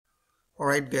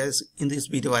Alright guys, in this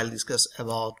video I'll discuss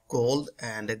about gold,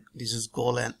 and this is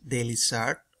gold and daily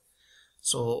chart.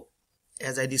 So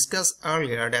as I discussed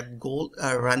earlier that gold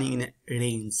are running in a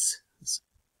range.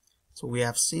 So we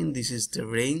have seen this is the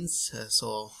range.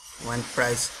 So when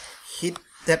price hit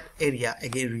that area,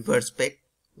 again reverse back.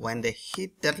 When they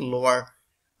hit that lower,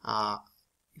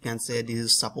 you can say this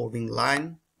is supporting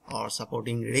line or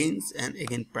supporting range, and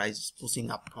again price is pushing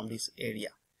up from this area.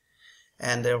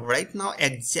 And right now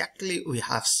exactly we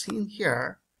have seen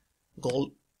here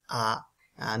gold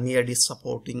near this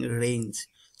supporting range.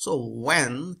 So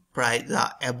when price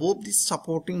above this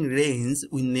supporting range,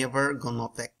 we never gonna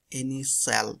take any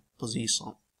sell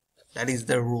position. That is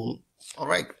the rule. All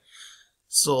right,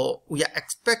 so we are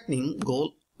expecting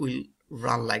gold will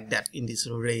run like that in this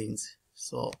range.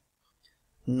 So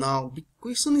now the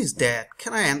question is that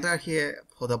can I enter here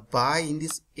for the buy in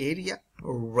this area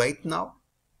right now?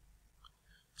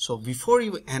 So before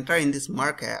you enter in this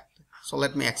market, so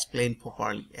let me explain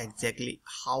properly exactly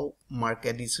how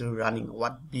market is running,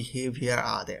 what behavior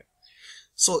are there.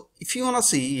 So if you want to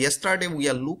see, yesterday we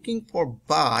are looking for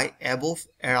buy above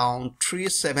around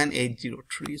 3780,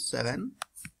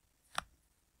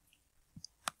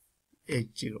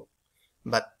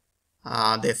 but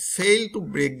they failed to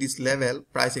break this level.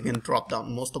 Price again drop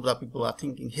down. Most of the people are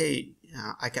thinking, hey,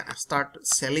 I can start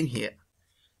selling here,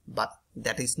 but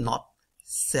that is not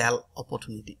sell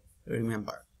opportunity.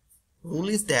 Remember, rule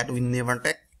is that we never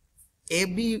take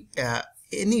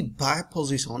any buy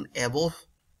position above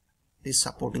this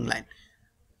supporting line.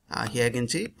 Here you can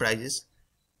see prices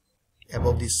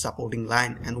above this supporting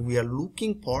line, and we are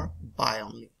looking for buy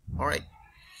only. All right,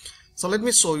 so let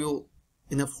me show you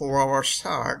in a 4-hour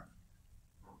chart.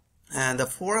 And the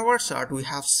 4-hour chart we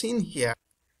have seen here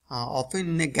open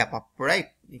in a gap up,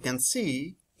 right? You can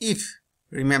see, if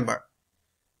remember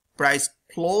price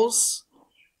close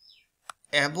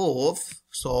above,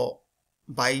 so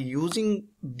by using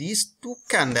these two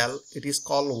candle, it is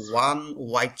called one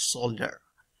white shoulder,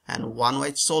 and one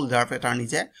white shoulder pattern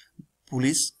is a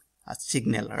bullish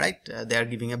signal, right? They are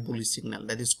giving a bullish signal.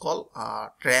 That is called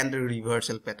trend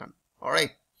reversal pattern. All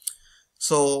right,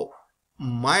 so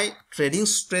my trading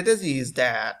strategy is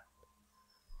that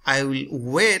I will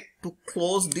wait to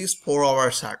close this 4-hour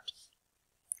chart.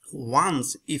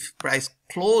 Once if price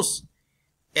close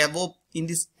above in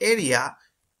this area,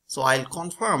 so I'll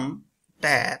confirm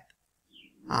that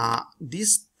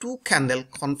these two candle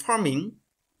confirming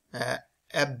a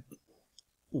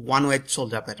one white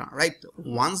shoulder pattern, right?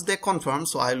 Once they confirm,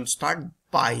 so I will start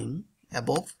buying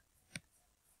above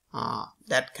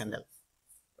that candle.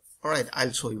 All right,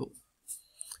 I'll show you.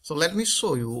 So let me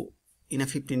show you in a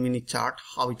 15-minute chart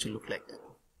how it will look like that.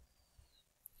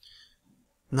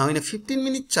 Now in a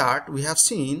 15-minute chart we have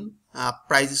seen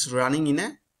price is running in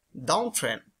a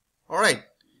downtrend. All right,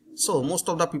 so most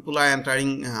of the people are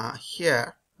entering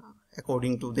here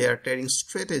according to their trading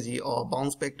strategy or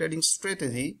bounce back trading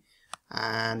strategy,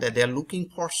 and they are looking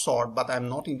for short, but I'm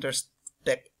not interested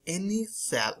in any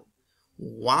sell.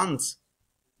 Once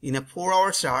in a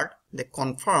 4-hour chart they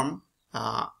confirm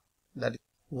that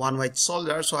one white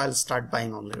shoulder, so I'll start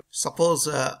buying only. Suppose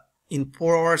in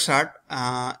 4-hour chart,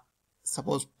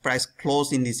 suppose price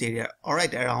close in this area, all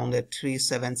right, around at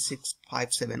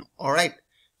 37657. all right,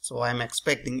 so I'm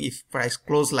expecting if price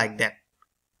close like that,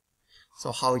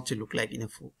 so how it will look like in a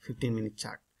 15-minute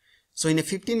chart. So in a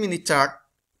 15-minute chart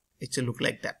it will look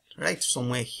like that, right?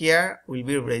 Somewhere here will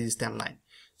be resistance line,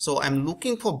 so I'm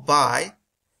looking for buy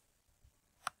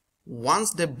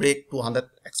once they break 200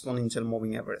 exponential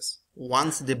moving average.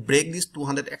 Once they break this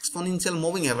 200 exponential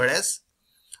moving average,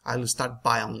 I will start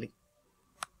buy only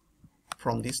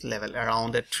from this level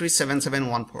around at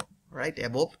 37714, right?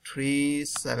 Above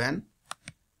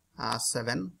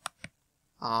 37714.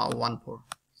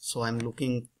 So I'm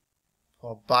looking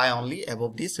for buy only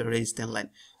above this resistance line.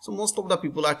 So most of the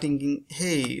people are thinking,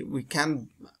 hey, we can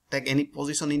take any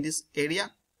position in this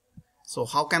area, so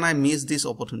how can I miss this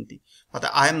opportunity? But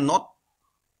I am not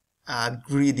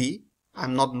greedy.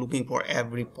 I'm not looking for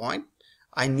every point.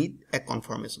 I need a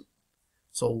confirmation.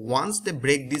 So once they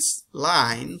break this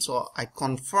line, so I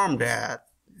confirm that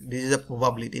this is a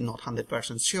probability, not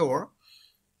 100% sure,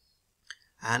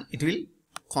 and it will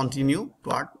continue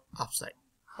toward upside.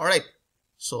 All right,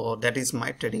 so that is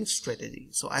my trading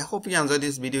strategy. So I hope you enjoyed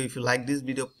this video. If you like this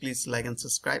video, please like and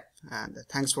subscribe, and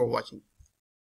thanks for watching.